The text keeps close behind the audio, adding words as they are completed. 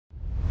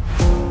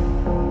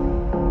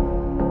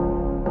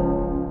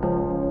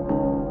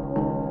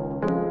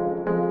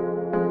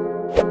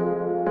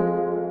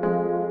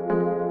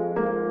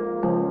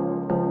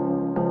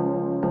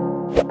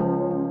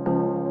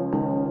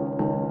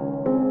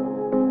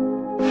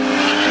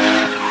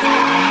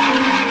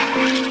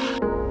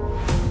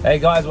Hey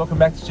guys, welcome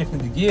back to Shifting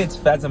the Gear. It's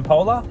Fads and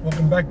Polar.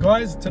 Welcome back,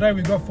 guys. Today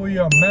we got for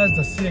you a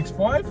Mazda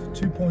CX-5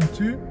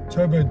 2.2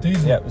 turbo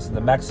diesel. Yeah, this is the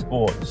Max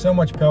Sport. So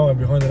much power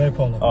behind it, eh,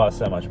 Polar? Oh,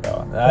 so much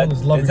power.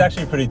 It's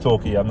actually pretty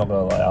torquey, I'm not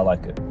gonna lie, I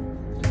like it.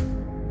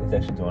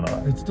 It's actually doing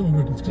alright. It's doing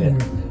good, it's doing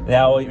good.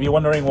 Now, if you're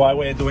wondering why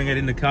we're doing it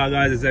in the car,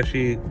 guys, it's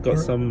actually got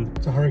some...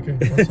 It's a hurricane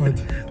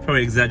outside.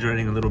 Probably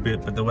exaggerating a little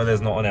bit, but the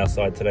weather's not on our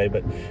side today.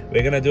 But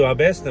we're going to do our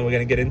best and we're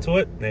going to get into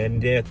it.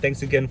 And yeah,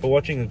 thanks again for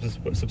watching and just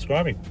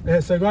subscribing. Yeah,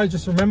 so guys,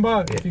 just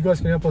remember, if you guys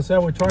can help us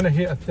out, we're trying to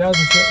hit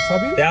 1,000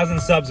 subbies. 1,000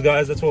 subs,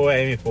 guys, that's what we're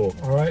aiming for.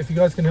 Alright, if you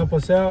guys can help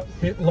us out,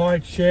 hit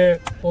like, share,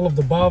 all of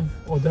the above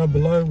or down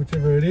below,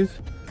 whichever it is.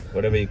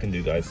 Whatever you can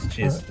do, guys.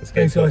 Cheers. Right. Let's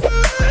get Thanks, into it.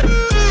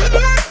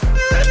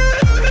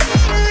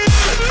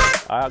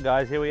 Alright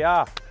guys, here we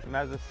are,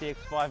 Mazda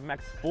CX-5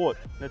 Max Sport.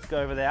 Let's go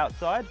over the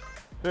outside.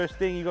 First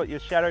thing, you got your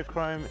shadow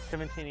chrome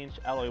 17-inch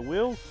alloy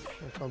wheels.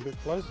 Let's come a bit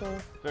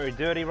closer. Very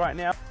dirty right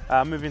now.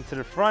 Moving to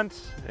the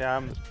front,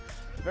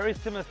 very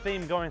similar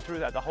theme going through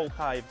that the whole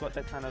car. You've got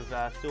that kind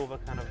of silver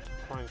kind of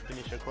chrome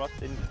finish across,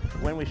 and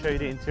when we show you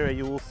the interior,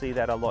 you will see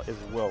that a lot as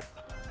well.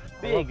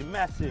 Big,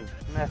 massive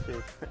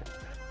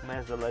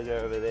Mazda logo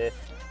over there.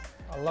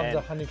 I love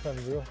the honeycomb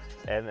grill.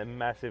 And the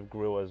massive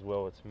grille as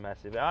well, it's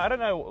massive. I don't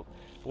know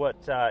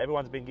what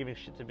everyone's been giving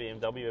shit to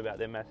BMW about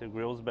their massive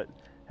grills, but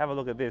have a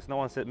look at this. No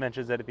one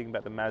mentions anything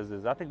about the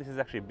Mazdas. I think this is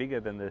actually bigger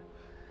than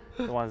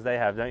the ones they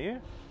have, don't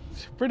you?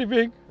 It's pretty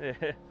big. Yeah.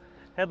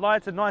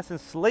 Headlights are nice and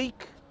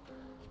sleek.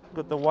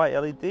 Got the white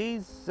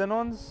LEDs,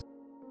 xenons.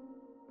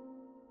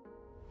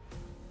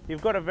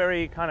 You've got a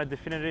very kind of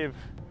definitive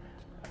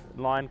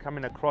line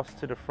coming across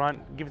to the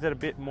front. Gives it a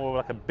bit more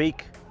like a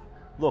beak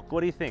look.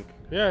 What do you think?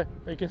 Yeah,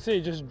 you can see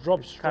it just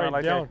drops straight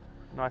like down.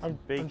 Nice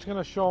and big. I'm just going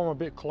to show them a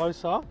bit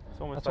closer.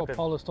 That's like what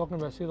Paula's talking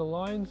about. See the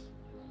lines?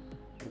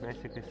 You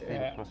basically see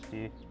it across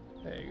here.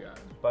 There you go.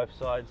 Both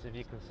sides, if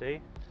you can see.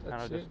 That's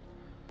kind of just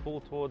pull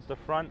towards the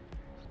front.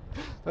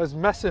 Those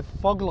massive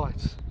fog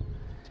lights.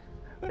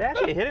 They're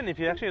actually hidden if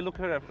you actually look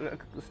at it.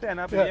 Stand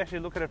up and you actually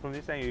look at it from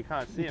this angle, you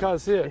can't see them. You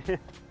can't see it.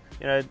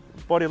 You know,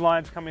 body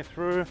lines coming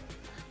through,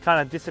 kind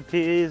of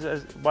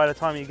disappears by the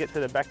time you get to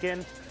the back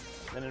end,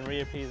 and then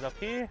reappears up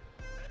here.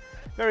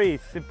 Very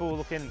simple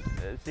looking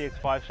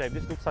CX-5 shape.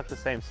 This looks like the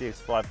same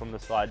CX-5 from the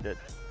side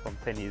from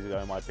 10 years ago,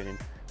 in my opinion.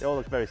 They all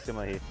look very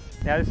similar here.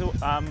 Now, this you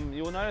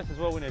will notice as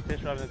well when you're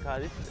test driving the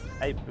car, this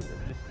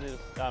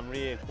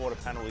rear quarter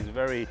panel is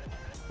very,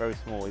 very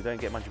small. You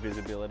don't get much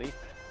visibility.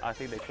 I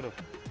think they could have.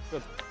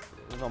 Look,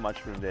 there's not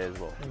much room there as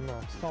well. No,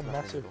 it's not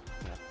massive.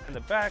 Yeah. In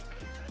the back,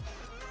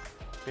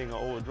 being an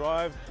all-wheel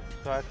drive,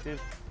 so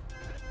active.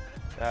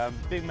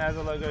 Big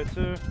Mazda logo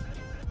too.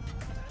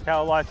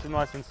 Tail lights are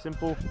nice and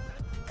simple.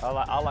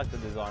 I like the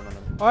design on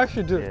them. I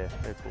actually do. Yeah,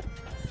 they're cool.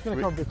 Just going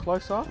to come a bit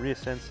closer. Rear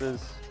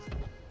sensors.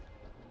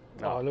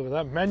 No. Oh, look at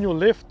that. Manual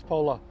lift,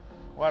 Polar.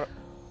 What?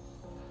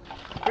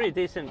 Pretty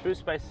decent boot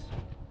space.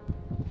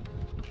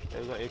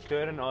 They've got your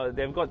curtain. Oh,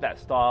 they've got that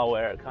style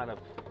where it kind of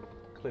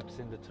clips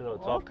into the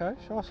top. Oh, okay,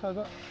 show us how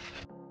that.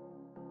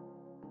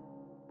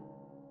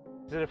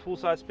 Is it a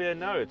full-size spare?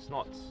 No, it's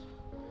not.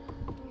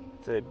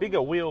 It's a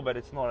bigger wheel, but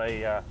it's not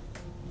a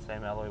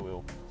same alloy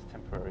wheel. It's a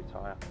temporary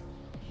tyre.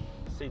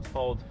 Seats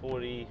fold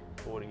 40,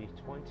 40,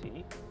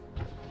 20.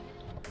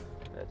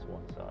 That's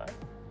one side.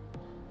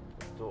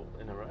 Door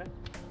in a row.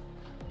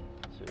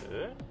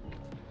 Two.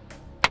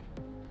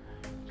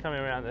 Coming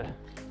around the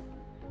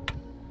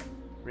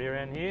rear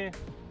end here.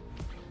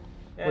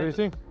 Yeah, what do you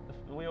think?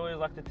 We always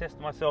like to test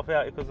myself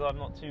out because I'm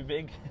not too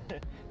big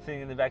sitting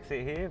in the back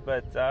seat here,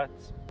 but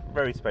it's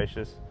very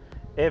spacious.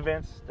 Air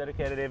vents,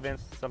 dedicated air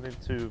vents, something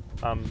to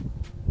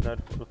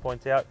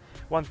point out.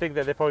 One thing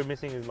that they're probably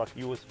missing is like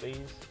USBs.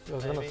 I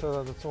was going to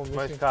say that's all missing.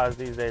 Most cars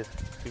these days,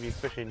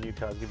 especially in new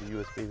cars, give you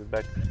USBs in the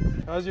back.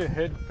 How's your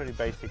head? Pretty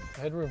basic.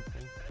 Headroom?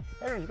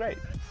 Headroom's great.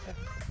 Yeah.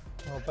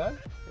 Not bad?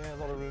 Yeah, a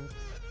lot of room.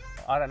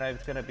 I don't know if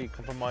it's going to be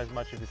compromised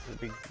much if it's a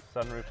big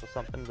sunroof or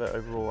something, but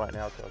overall right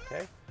now it's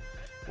okay.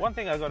 One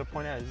thing I've got to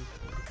point out is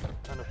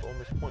kind of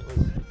almost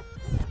pointless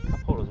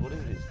cup holders. What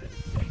is this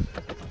thing?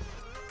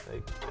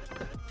 Like,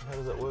 how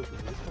does that work?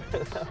 Is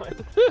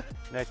this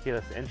no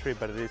keyless entry,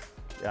 but it is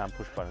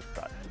push button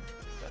start.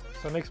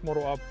 So next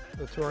model up,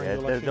 the Touring.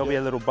 Yeah, there'll be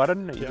a little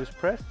button that you just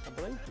press, I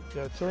believe.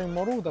 Yeah, Touring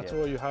model. That's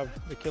where you have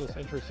the keyless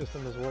entry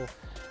system as well.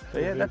 So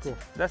yeah,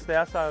 that's the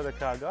outside of the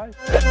car, guys.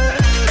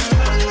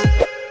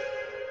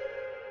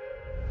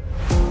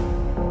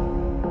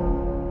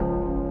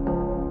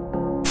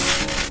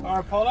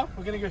 Alright, Paula,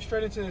 we're going to go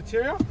straight into the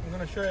interior. I'm going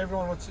to show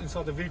everyone what's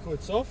inside the vehicle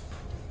itself.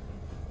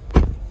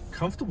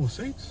 Comfortable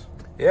seats.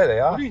 Yeah, they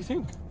are. What do you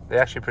think?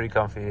 They're actually pretty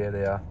comfy, yeah,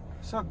 they are.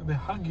 It's like they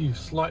hug you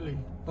slightly,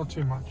 not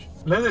too much.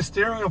 Leather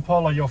steering wheel,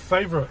 Paula, your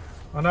favourite.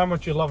 I know how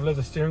much you love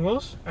leather steering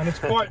wheels, and it's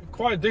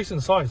quite a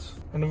decent size.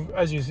 And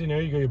as you know,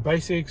 you got your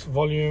basics,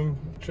 volume,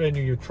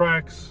 changing your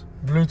tracks,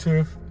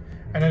 Bluetooth,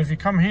 and then if you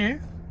come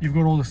here, you've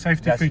got all the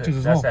safety features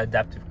as well. That's the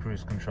adaptive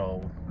cruise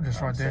control.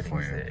 Just right there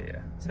for you. There,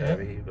 yeah. So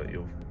over here you've got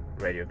your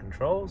radio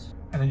controls.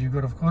 And then you've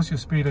got, of course, your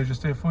speedo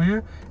just there for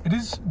you. It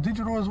is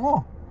digital as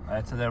well.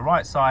 So the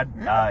right side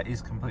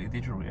is completely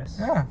digital, yes?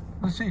 Yeah,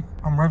 let's see.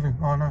 I'm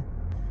revving. Oh no.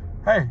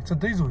 Hey, it's a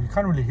diesel. You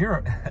can't really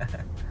hear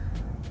it.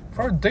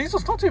 For a diesel,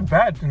 it's not too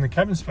bad in the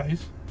cabin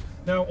space.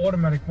 Now,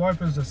 automatic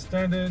wipers are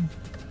standard.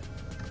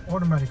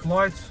 Automatic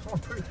lights. Oh,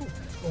 pretty cool.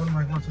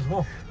 Automatic lights as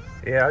well.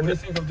 Yeah. What do you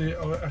think of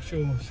the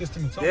actual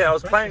system itself? Yeah, I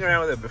was playing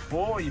around with it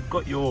before. You've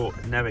got your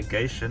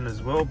navigation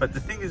as well, but the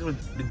thing is with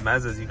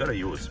Mazdas, you've got a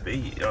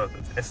USB,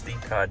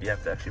 SD card you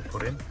have to actually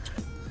put in.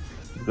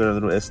 You've got a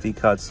little SD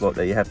card slot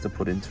that you have to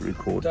put in to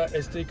record. That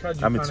SD card,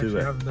 you can't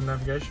actually have the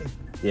navigation.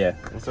 Yeah,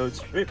 so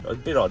it's a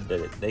bit odd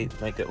that they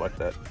make it like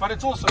that. But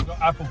it's also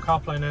got Apple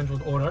CarPlay and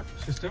Android Auto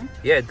system.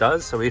 Yeah, it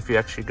does. So if you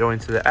actually go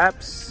into the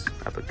apps,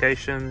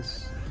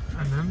 applications,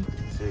 and then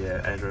so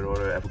yeah, Android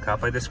Auto, Apple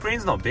CarPlay. The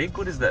screen's not big.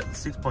 What is that?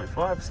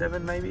 6.5,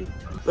 7 maybe?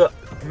 Look,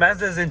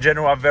 Mazdas in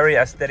general are very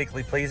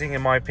aesthetically pleasing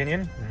in my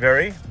opinion.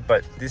 Very.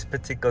 But this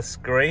particular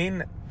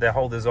screen, the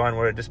whole design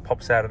where it just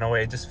pops out of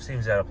nowhere, it just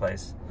seems out of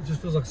place. It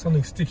just feels like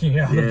something sticking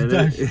out of the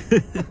dash.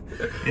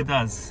 It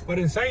does. But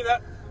in saying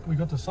that, we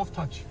got the soft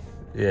touch.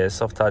 Yeah,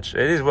 soft touch.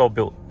 It is well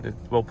built. It's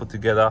well put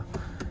together.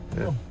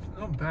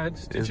 Not bad.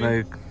 There's Stitching.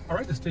 no... I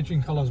like the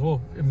stitching color as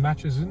well. It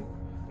matches in.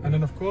 And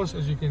then of course,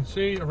 as you can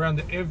see, around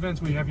the air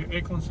vents, we have your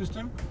aircon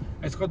system.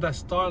 It's got that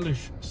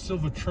stylish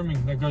silver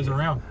trimming that goes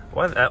around.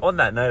 On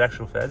that note,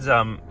 actual fads,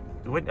 I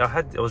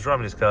was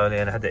driving this car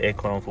earlier and I had the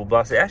aircon on full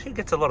blast. It actually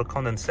gets a lot of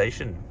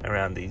condensation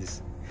around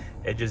these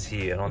edges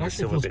here and on the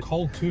silver bit. It actually feels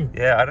cold too.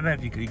 Yeah, I don't know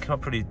if you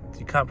can't pretty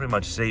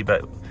much see,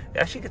 but it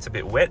actually gets a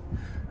bit wet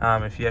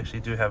if you actually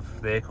do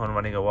have the aircon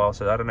running a while.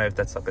 So I don't know if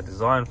that's like a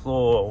design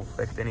flaw or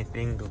affect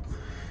anything.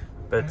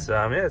 But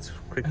yeah, it's a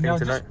quick thing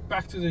to know.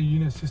 Back to the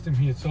unit system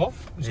here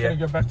itself. Just going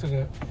to go back to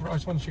the... I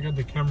just want to check out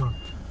the camera.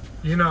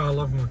 You know I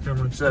love my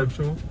camera. So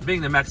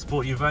being the Max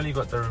Sport, you've only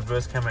got the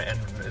reverse camera and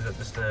is it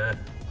just the...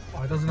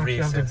 Oh, it doesn't actually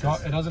have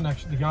the... It doesn't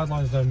actually... The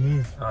guidelines don't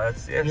move. Oh,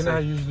 that's... Yeah, you know how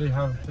you usually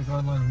have the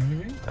guidelines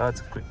moving? Oh,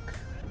 it's a quick...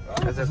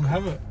 Oh, it doesn't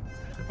have it.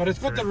 But it's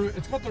got the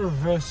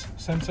reverse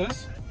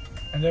sensors.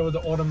 And then with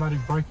the automatic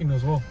braking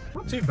as well.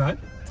 Not too bad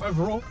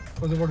overall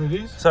because of what it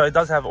is. So it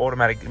does have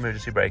automatic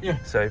emergency braking.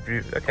 Yeah. So if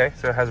you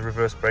so it has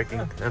reverse braking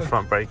and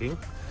front braking.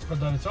 It's got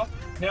that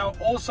itself. Now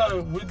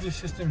also with this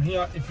system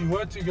here, if you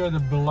were to go the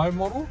below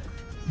model,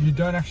 you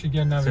don't actually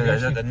get navigation.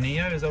 So is that the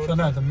Neo? Is that what? So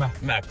no, the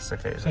Max. Max,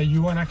 okay. So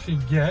you won't actually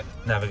get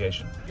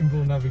navigation.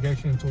 Inbuilt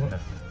navigation into it. No.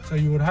 So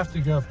you would have to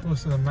go, of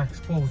course, to the Max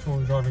Sport, which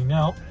we're driving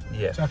now,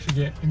 to actually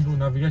get inbuilt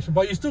navigation.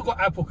 But you still got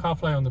Apple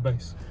CarPlay on the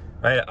base.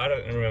 I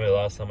don't remember the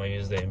last time I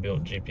used the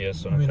inbuilt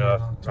GPS on a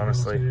car,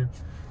 honestly.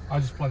 I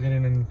just plug it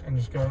in and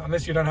just go,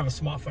 unless you don't have a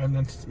smartphone,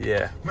 then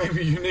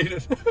maybe you need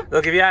it.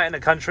 Look, if you're out in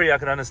the country, I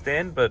can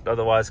understand, but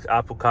otherwise,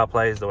 Apple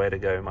CarPlay is the way to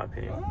go, in my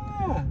opinion.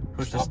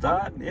 Push to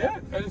start, and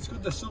it's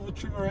got the silver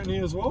trim around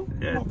here as well.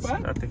 Yeah, not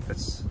bad. I think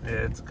that's,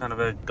 it's kind of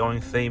a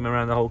going theme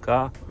around the whole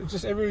car. It's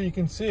just everywhere you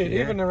can see it,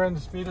 even around the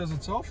speeders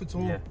itself, it's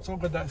all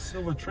got that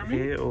silver trimming.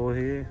 Here or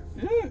here.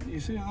 Yeah, you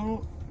see it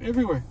all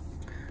everywhere.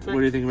 What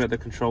do you think about the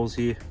controls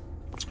here?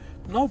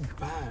 Not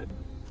bad.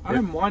 I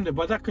don't mind it,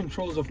 but that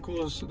controls, of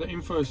course, the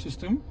info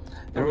system.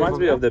 It reminds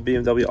me of the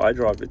BMW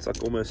iDrive. It's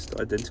like almost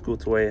identical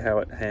to how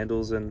it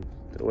handles and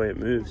the way it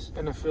moves.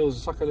 And it feels,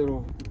 it's like a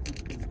little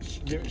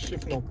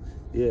shift knob.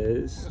 Yeah, it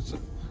is.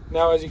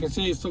 Now, as you can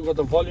see, it's still got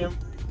the volume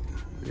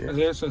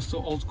there, so it's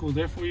still old school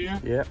there for you.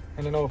 Yeah.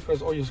 And then I'll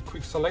press all your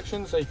quick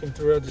selections so you can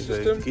throughout the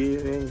system.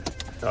 Gearing.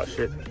 Oh,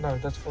 shit. No,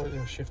 that's for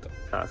your shifter.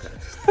 Okay,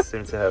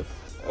 seems to have...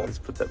 I'll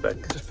just put that back.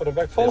 Just put it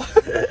back full.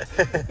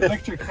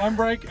 Electric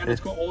handbrake, and it's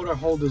got auto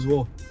hold as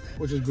well,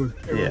 which is good.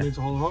 Everyone needs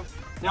a hold.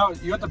 Now,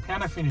 you got the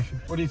piano finish.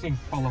 What do you think,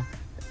 Paulo?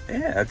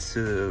 Yeah, that's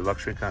a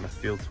luxury kind of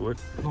feel to it.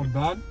 Not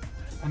bad.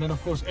 And then,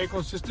 of course,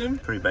 aircon system.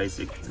 Pretty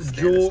basic.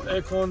 Dual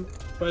aircon,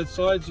 both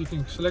sides. You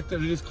can select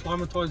it. It is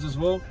climatized as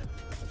well.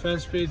 Fan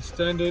speed,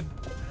 standard.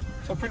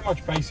 So pretty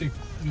much basic.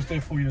 Just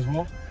there for you as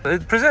well.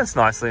 It presents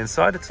nicely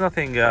inside. It's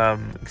nothing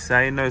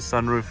insane. No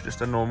sunroof, just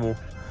a normal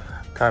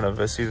kind of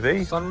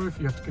SUV. Sunroof,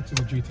 you have to get to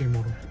the GT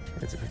model.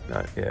 It's a bit,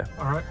 yeah.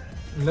 All right.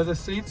 Leather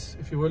seats,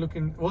 if you were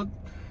looking... Well,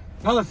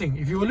 another thing,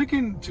 if you were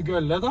looking to go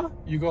leather,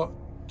 you got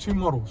two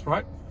models,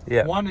 right?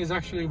 Yeah. One is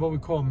actually what we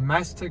call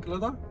Maztec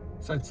leather.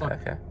 So it's like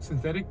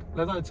synthetic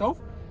leather itself.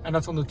 And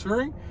that's on the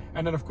Touring.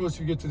 And then, of course,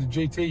 if you get to the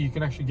GT, you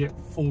can actually get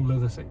full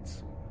leather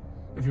seats.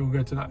 If you will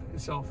go to that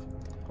itself.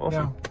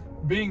 Awesome. Now,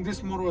 being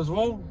this model as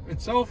well,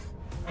 itself,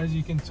 as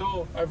you can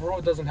tell, overall,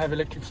 it doesn't have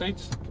electric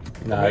seats.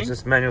 No, it's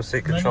just manual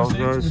seat controls.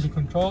 With the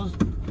controls,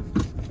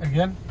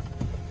 again.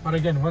 But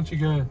again, once you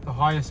go the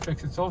higher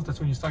specs itself, that's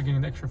when you start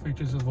getting the extra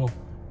features as well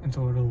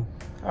into it all.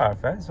 Alright,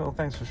 fans. Well,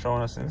 thanks for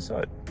showing us the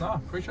inside. No,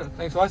 appreciate it.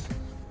 Thanks, guys.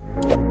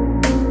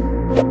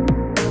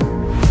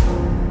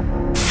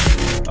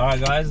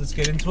 Alright, guys, let's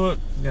get into it.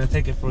 I'm going to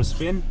take it for a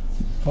spin.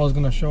 Paul's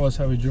going to show us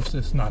how he drifts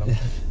this. No,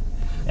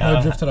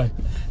 no drift today.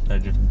 No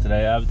drifting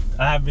today.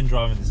 I have been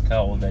driving this car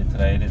all day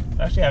today, and it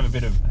actually having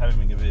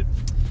a bit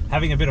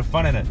having a bit of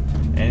fun in it.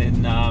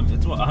 And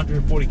it's what,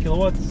 140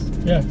 kilowatts?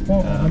 Yeah,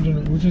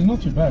 400, which is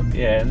not too bad.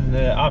 Yeah, and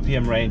the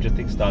RPM range I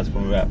think starts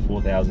from about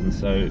 4,000.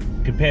 So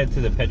compared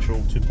to the petrol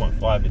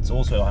 2.5, it's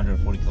also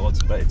 140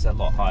 kilowatts, but it's a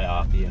lot higher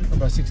RPM.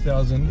 About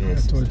 6,000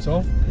 to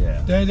itself.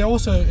 Yeah. They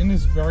also, in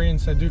this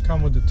variant, they do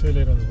come with the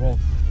 2-litre as well.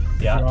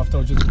 Yeah. You're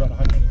after just about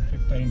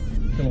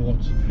 115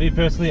 kilowatts. Me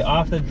personally,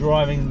 after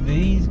driving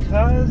these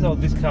cars, or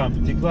this car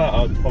in particular,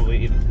 I'd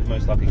probably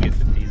most likely get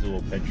the diesel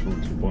or petrol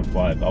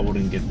 2.5. I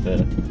wouldn't get the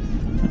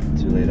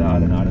 2-litre. I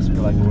don't know. I just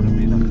feel like it wouldn't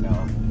be enough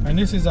power. And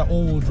this is an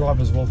all-wheel drive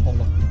as well,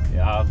 Polo.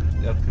 Yeah,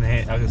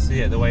 I can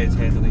see it the way it's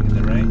handling in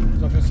the rain.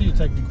 So I can see you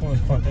taking corners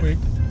quite quick.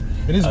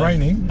 It is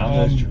raining.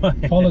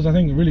 Polo's, I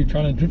think, really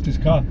trying to drift this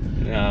car.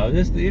 No,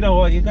 just, you know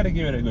what, you got to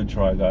give it a good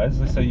try, guys,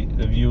 so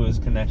the viewers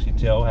can actually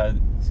tell how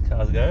these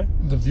cars go.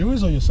 The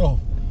viewers or yourself?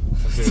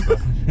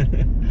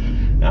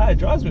 No, it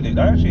drives really. I'm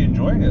actually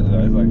enjoying it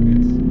though. Like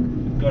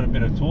it's got a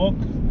bit of torque,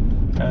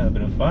 a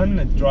bit of fun.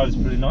 It drives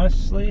pretty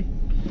nicely.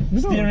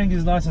 Steering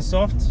is nice and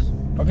soft.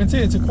 I can see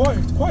it's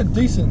quite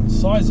decent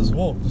size as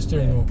well. The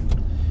steering wheel,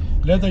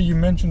 leather you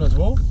mentioned as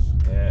well.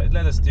 Yeah,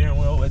 leather steering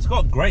wheel. It's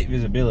got great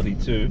visibility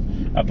too.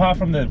 Apart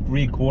from the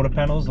rear quarter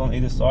panels on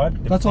either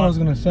side. That's what I was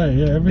gonna say.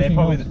 Yeah, everything.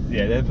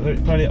 They're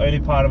probably the only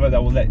part of it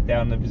that will let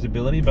down the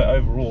visibility, but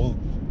overall,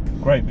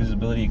 great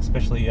visibility,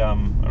 especially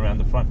around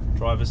the front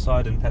driver's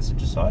side and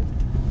passenger side.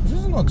 This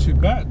is not too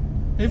bad.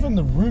 Even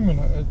the room in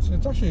it,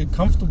 it's actually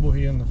comfortable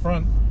here in the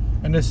front,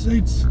 and the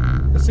seats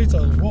are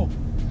as well.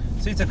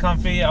 Seats are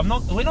comfy.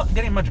 We're not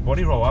getting much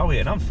body roll, are we?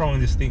 And I'm throwing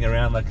this thing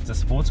around like it's a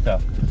sports car.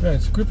 Yeah,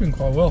 it's gripping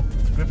quite well.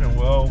 It's gripping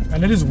well.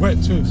 And it is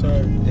wet too, so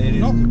it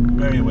is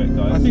very wet,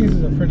 guys. I think this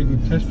is a pretty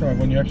good test drive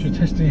when you're actually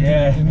testing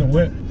in the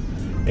wet.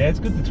 Yeah, it's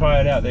good to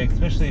try it out there,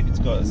 especially if it's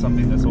got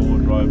something that's all-wheel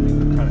drive. You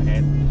can kind of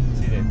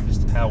see that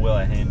just how well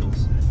it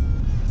handles.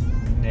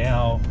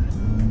 Now,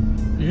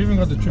 you even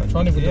got the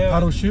Triptronic with the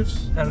paddle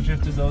shifts. Paddle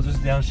shifters. I was just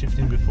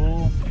downshifting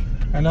before.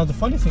 And now the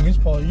funny thing is,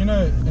 Paul, you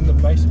know, in the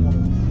base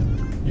model,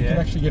 you can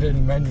actually get it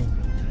in manual.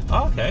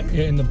 Oh, okay.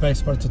 Yeah, in the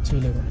base, but it's a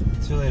 2-litre.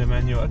 2-litre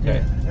manual. Okay,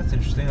 yeah. That's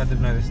interesting. I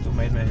didn't know they still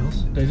made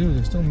manuals. They do.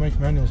 They still make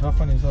manuals. How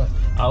funny is that?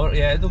 Oh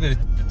yeah, look at it.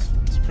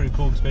 It's pretty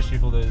cool, especially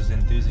for those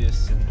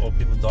enthusiasts or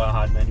people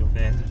die-hard manual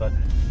fans. But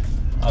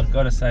I've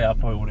got to say, I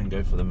probably wouldn't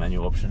go for the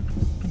manual option.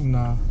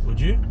 Nah. Would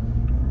you?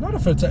 Not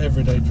if it's an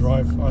everyday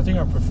drive. I think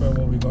I prefer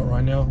what we got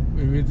right now.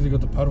 We either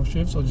got the paddle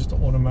shifts or just the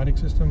automatic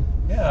system.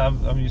 Yeah,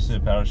 I'm used to the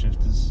paddle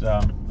shifters.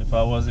 If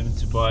I was even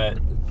to buy it,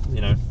 you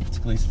know,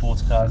 particularly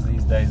sports cars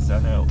these days, I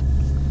know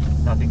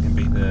nothing can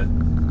beat the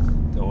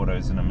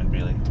autos in them,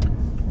 really.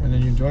 And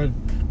then you enjoy it.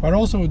 But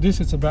also with this,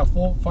 it's about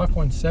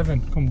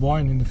 5.7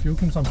 combined in the fuel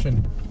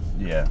consumption.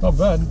 Yeah. Not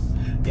bad.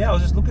 Yeah, I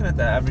was just looking at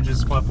the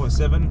averages,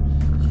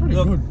 5.7. It's pretty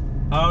good.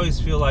 I always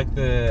feel like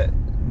the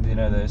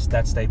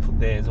stats they put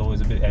there is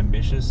always a bit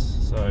ambitious.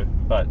 So,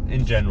 but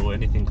in general,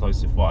 anything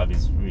close to 5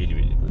 is really,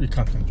 really good. You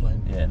can't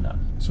complain. Yeah, no.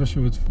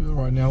 Especially with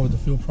right now with the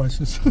fuel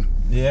prices.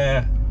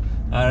 Yeah.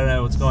 I don't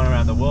know what's going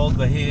around the world,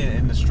 but here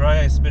in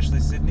Australia, especially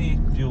Sydney,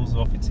 fuel's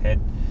off its head.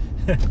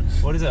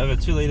 What is it, over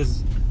 2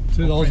 litres?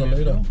 $2 a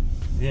litre.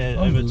 Yeah,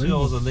 over $2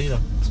 a litre.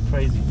 It's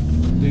crazy.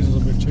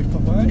 Diesel's a bit cheaper,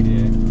 eh?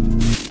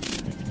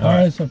 Yeah.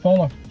 Alright, so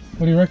Paula,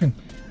 what do you reckon?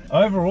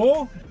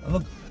 Overall,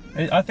 look,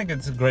 I think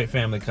it's a great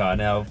family car.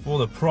 Now, for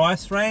the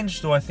price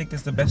range, do I think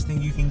it's the best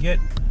thing you can get?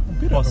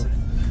 Possibly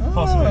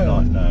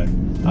not, no. A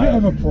bit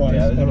overpriced.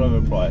 Yeah, it's a bit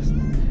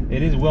overpriced.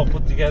 It is well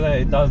put together,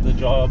 it does the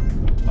job.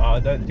 I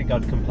don't think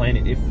I'd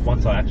complain if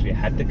once I actually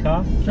had the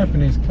car.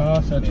 Japanese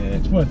car, so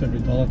it's worth every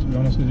dollar, to be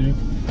honest with you.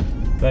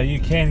 But you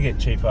can get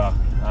cheaper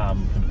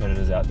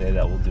competitors out there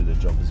that will do the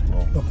job as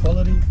well. The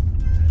quality?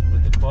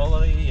 With the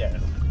quality, yeah.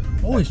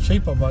 Always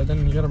cheaper, but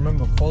then you gotta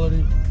remember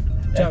quality.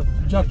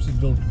 Japanese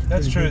build.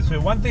 That's true. So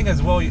one thing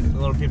as well, a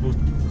lot of people,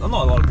 not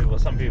a lot of people,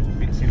 some people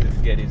seem to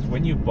forget is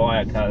when you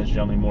buy a car that's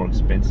generally more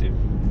expensive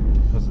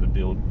because of the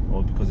build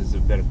or because it's a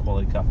better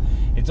quality car,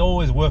 it's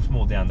always worth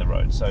more down the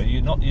road. So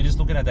you're just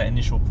looking at that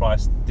initial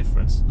price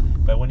difference,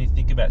 but when you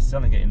think about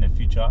selling it in the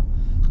future,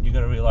 you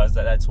got to realize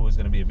that that's always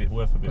going to be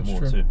worth a bit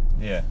more too.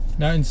 Yeah.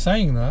 Now, in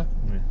saying that,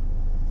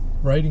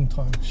 rating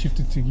time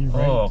shifted to you.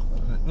 Oh,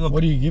 look, what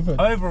do you give it?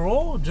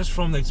 Overall, just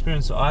from the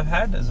experience that I've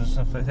had as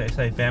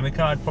a family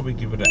car, I'd probably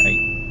give it an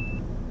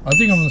 8. I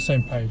think I'm on the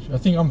same page. I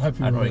think I'm happy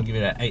with it. I'd probably give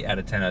it an 8 out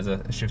of 10 as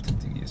a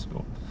shifted to gear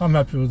score. I'm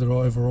happy with it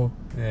overall.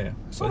 Yeah.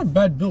 It's not a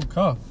bad built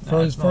car.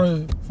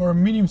 For a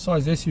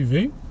medium-sized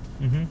SUV,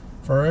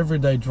 for an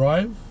everyday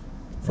drive,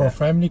 for a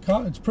family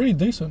car, it's pretty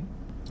decent.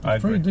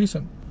 It's pretty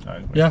decent. I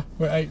agree. Yeah,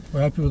 we're 8.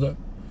 We're happy with it.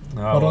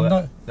 Oh,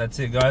 well, that's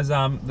it, guys.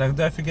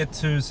 Don't forget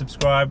to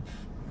subscribe.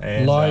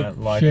 And,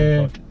 like,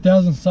 share,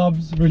 1,000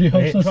 subs really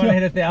helps us. Trying to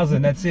hit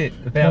 1,000. That's it.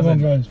 1,000. Come on,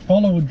 guys.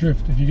 Polo would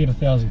drift if you get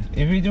 1,000.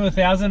 If we do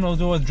 1,000, we'll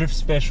do a drift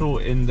special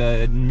in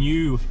the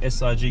new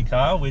SIG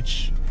car.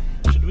 Which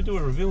should we do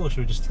a reveal or should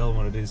we just tell them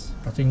what it is?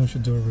 I think we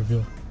should do a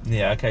reveal.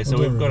 Yeah. Okay. So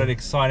we've got an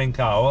exciting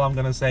car. All I'm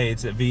going to say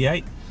it's a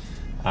V8,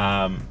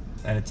 and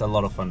it's a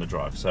lot of fun to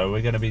drive. So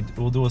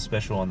we'll do a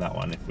special on that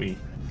one if we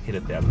hit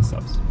 1,000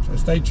 subs. So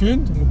stay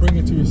tuned and we'll bring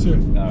it to you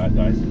soon. Alright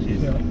guys,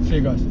 cheers. Yeah, see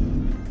you guys.